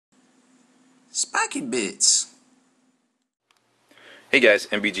Spiky Bits. Hey guys,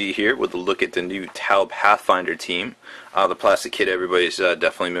 MBG here with a look at the new Tau Pathfinder team. The plastic kit everybody's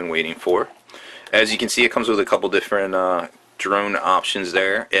definitely been waiting for. As you can see, it comes with a couple different drone options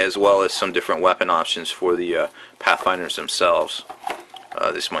there, as well as some different weapon options for the Pathfinders themselves.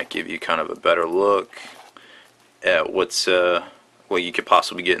 This might give you kind of a better look at what you could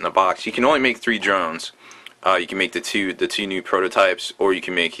possibly get in the box. You can only make 3 drones. You can make the two new prototypes, or you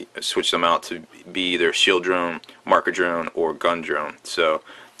can switch them out to be either shield drone, marker drone, or gun drone. So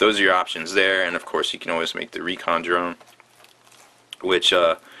those are your options there, and of course you can always make the recon drone, which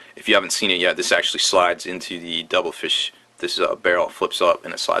if you haven't seen it yet, this actually slides into the devilfish. This barrel flips up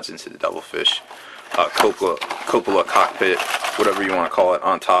and it slides into the devilfish. Cupola cockpit, whatever you want to call it,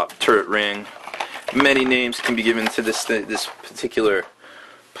 on top. Turret ring. Many names can be given to this particular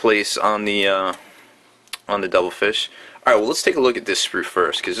place on the devilfish. Alright, well, let's take a look at this sprue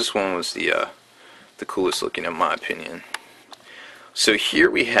first, because this one was the coolest looking in my opinion. So here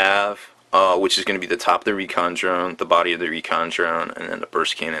we have, which is going to be the top of the recon drone, the body of the recon drone, and then the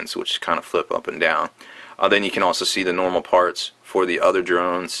burst cannons, which kind of flip up and down. Then you can also see the normal parts for the other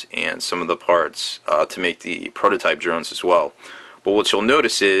drones, and some of the parts to make the prototype drones as well. But what you'll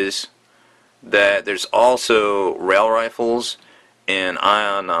notice is that there's also rail rifles and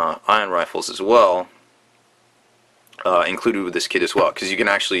ion rifles as well, included with this kit as well, because you can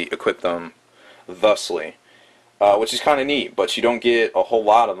actually equip them thusly, which is kind of neat. But you don't get a whole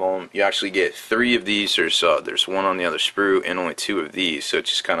lot of them. You actually get 3 of these. There's one on the other sprue and only 2 of these, so it's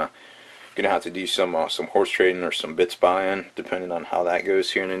just kind of gonna have to do some horse trading or some bits buying, depending on how that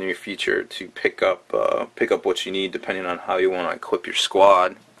goes here in the near future, to pick up what you need depending on how you want to equip your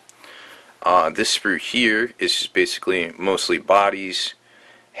squad. This sprue here is just basically mostly bodies,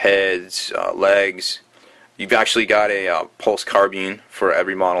 heads, legs. You've actually got a pulse carbine for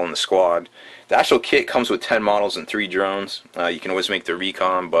every model in the squad. The actual kit comes with 10 models and 3 drones. You can always make the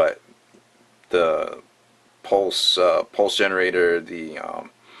recon, but the pulse generator, the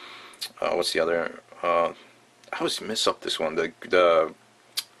what's the other? I always mess up this one. The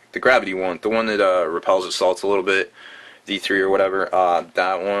gravity one, the one that repels assaults a little bit, D3 or whatever.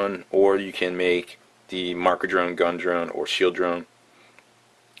 That one, or you can make the marker drone, gun drone, or shield drone.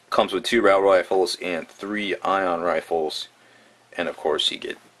 Comes with 2 rail rifles and 3 ion rifles, and of course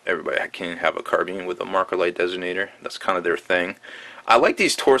everybody can have a carbine with a marker light designator. That's kind of their thing. I like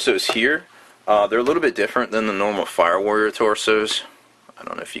these torsos here. They're a little bit different than the normal Fire Warrior torsos. I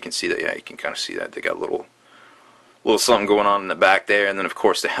don't know if you can see that. Yeah, you can kind of see that. They got a little something going on in the back there, and then of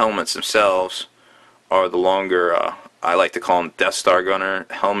course the helmets themselves are the longer. I like to call them Death Star gunner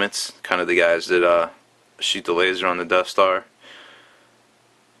helmets, kind of the guys that shoot the laser on the Death Star.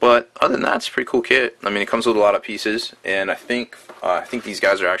 But other than that, it's a pretty cool kit. I mean, it comes with a lot of pieces, and I think these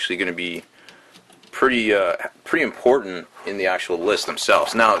guys are actually going to be pretty important in the actual list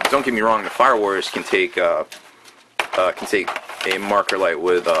themselves. Now, don't get me wrong, the Fire Warriors can take a marker light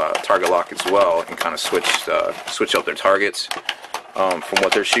with target lock as well, and kind of switch up their targets from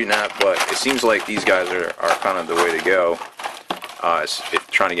what they're shooting at. But it seems like these guys are kind of the way to go if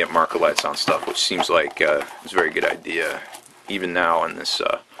trying to get marker lights on stuff, which seems like is a very good idea even now in this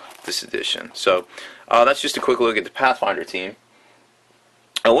edition. So that's just a quick look at the Pathfinder team.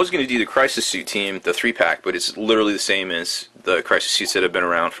 I was going to do the Crisis Suit team, the 3-pack, but it's literally the same as the Crisis Suits that have been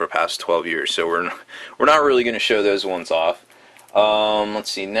around for the past 12 years, so we're not really going to show those ones off.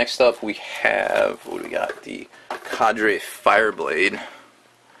 Let's see, next up we have, what do we got? The Cadre Fireblade.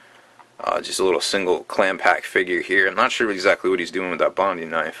 Just a little single clam pack figure here. I'm not sure exactly what he's doing with that bonding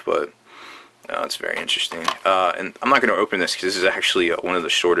knife, but it's very interesting. And I'm not going to open this because this is actually one of the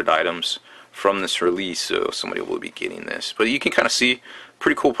shorted items from this release, so somebody will be getting this. But you can kind of see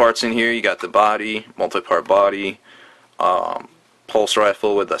pretty cool parts in here. You got the body, multi-part body, pulse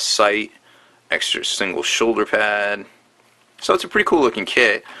rifle with a sight, extra single shoulder pad. So it's a pretty cool looking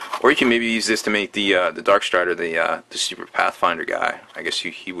kit. Or you can maybe use this to make the Dark Strider, the Super Pathfinder guy. I guess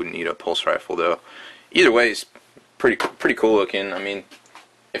he wouldn't need a pulse rifle though. Either way, it's pretty cool looking. I mean,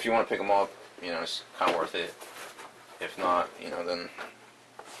 if you want to pick them up, it's kind of worth it. If not, then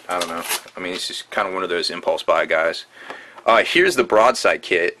I don't know. I mean, it's just kind of one of those impulse buy guys. Here's the Broadside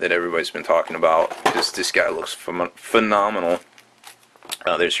kit that everybody's been talking about, because this guy looks phenomenal.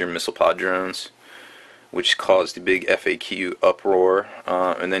 There's your missile pod drones, which caused the big FAQ uproar.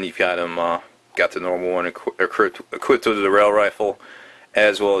 And then you've got him, got the normal one equipped with the rail rifle,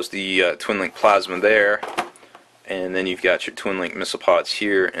 as well as the twin link plasma there. And then you've got your twin link missile pods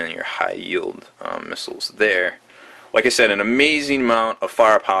here and your high yield missiles there. Like I said, an amazing amount of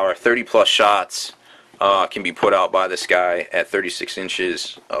firepower, 30 plus shots. can be put out by this guy at 36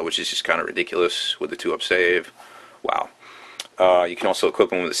 inches, which is just kind of ridiculous with the 2-up save. Wow. You can also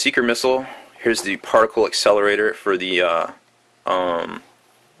equip them with a seeker missile. Here's the particle accelerator for the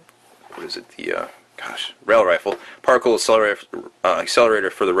what is it? The rail rifle. Particle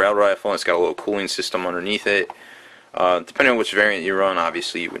accelerator for the rail rifle. And it's got a little cooling system underneath it. Depending on which variant you run,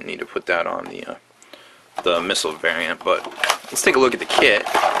 obviously you would need to put that on the missile variant. But let's take a look at the kit.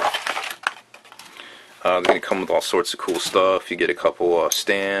 They're going to come with all sorts of cool stuff. You get a couple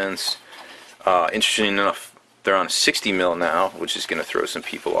stands. Interesting enough, they're on a 60 mil now, which is going to throw some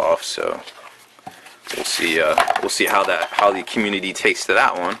people off. So we'll see how the community takes to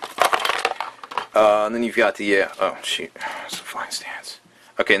that one. And then you've got the oh shoot, some flying stands.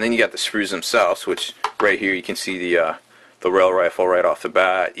 Okay, and then you got the sprues themselves, which right here you can see the rail rifle right off the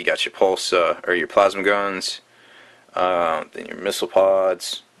bat. You got your pulse or your plasma guns, then your missile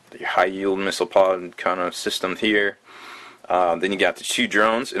pods, your high yield missile pod kind of system here. Then you got the 2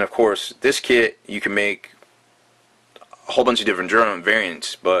 drones, and of course this kit you can make a whole bunch of different drone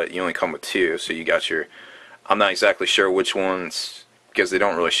variants, but you only come with 2. So you got your, I'm not exactly sure which ones because they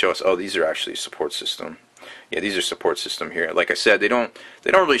don't really show us. Oh, these are actually support system. Yeah, these are support system here. Like I said, they don't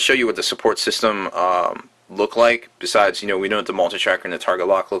really show you what the support system look like. Besides, we know what the multi-tracker and the target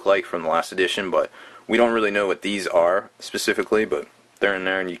lock look like from the last edition, but we don't really know what these are specifically. But they're in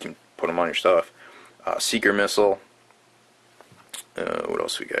there, and you can put them on your stuff. Seeker missile. What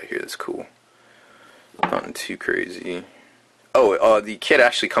else we got here that's cool? Nothing too crazy. Oh, the kit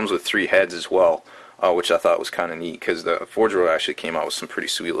actually comes with 3 heads as well, which I thought was kind of neat because the Forge World actually came out with some pretty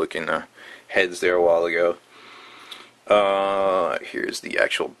sweet looking heads there a while ago. Here's the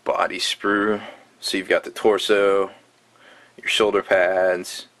actual body sprue. So you've got the torso, your shoulder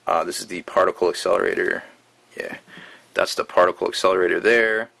pads. This is the particle accelerator. Yeah, that's the particle accelerator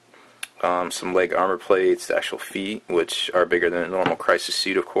there. Some leg armor plates, the actual feet, which are bigger than a normal crisis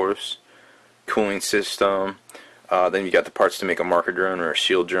suit, of course. Cooling system. Then you got the parts to make a marker drone or a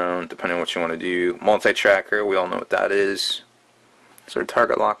shield drone, depending on what you want to do. Multi-tracker, we all know what that is. Is there a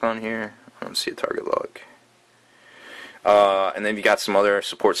target lock on here? I don't see a target lock. And then you got some other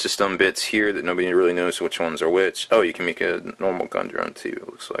support system bits here that nobody really knows which ones are which. Oh, you can make a normal gun drone too, it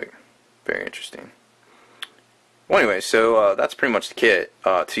looks like. Very interesting. Well, anyway, so that's pretty much the kit. 2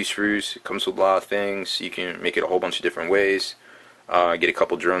 sprues. It comes with a lot of things. You can make it a whole bunch of different ways. Get a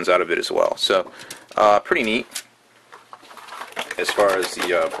couple drones out of it as well. So, pretty neat as far as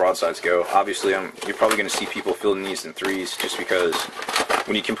the broadsides go. Obviously, you're probably going to see people fielding these in 3s just because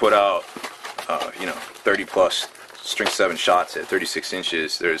when you can put out, 30 plus string 7 shots at 36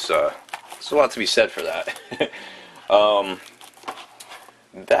 inches, there's a lot to be said for that.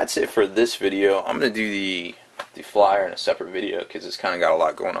 That's it for this video. I'm going to do the flyer in a separate video because it's kind of got a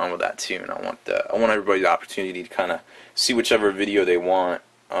lot going on with that too, and I want everybody the opportunity to kind of see whichever video they want,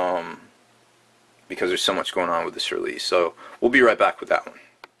 because there's so much going on with this release. So we'll be right back with that one.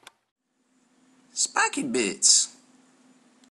 Spiky Bits.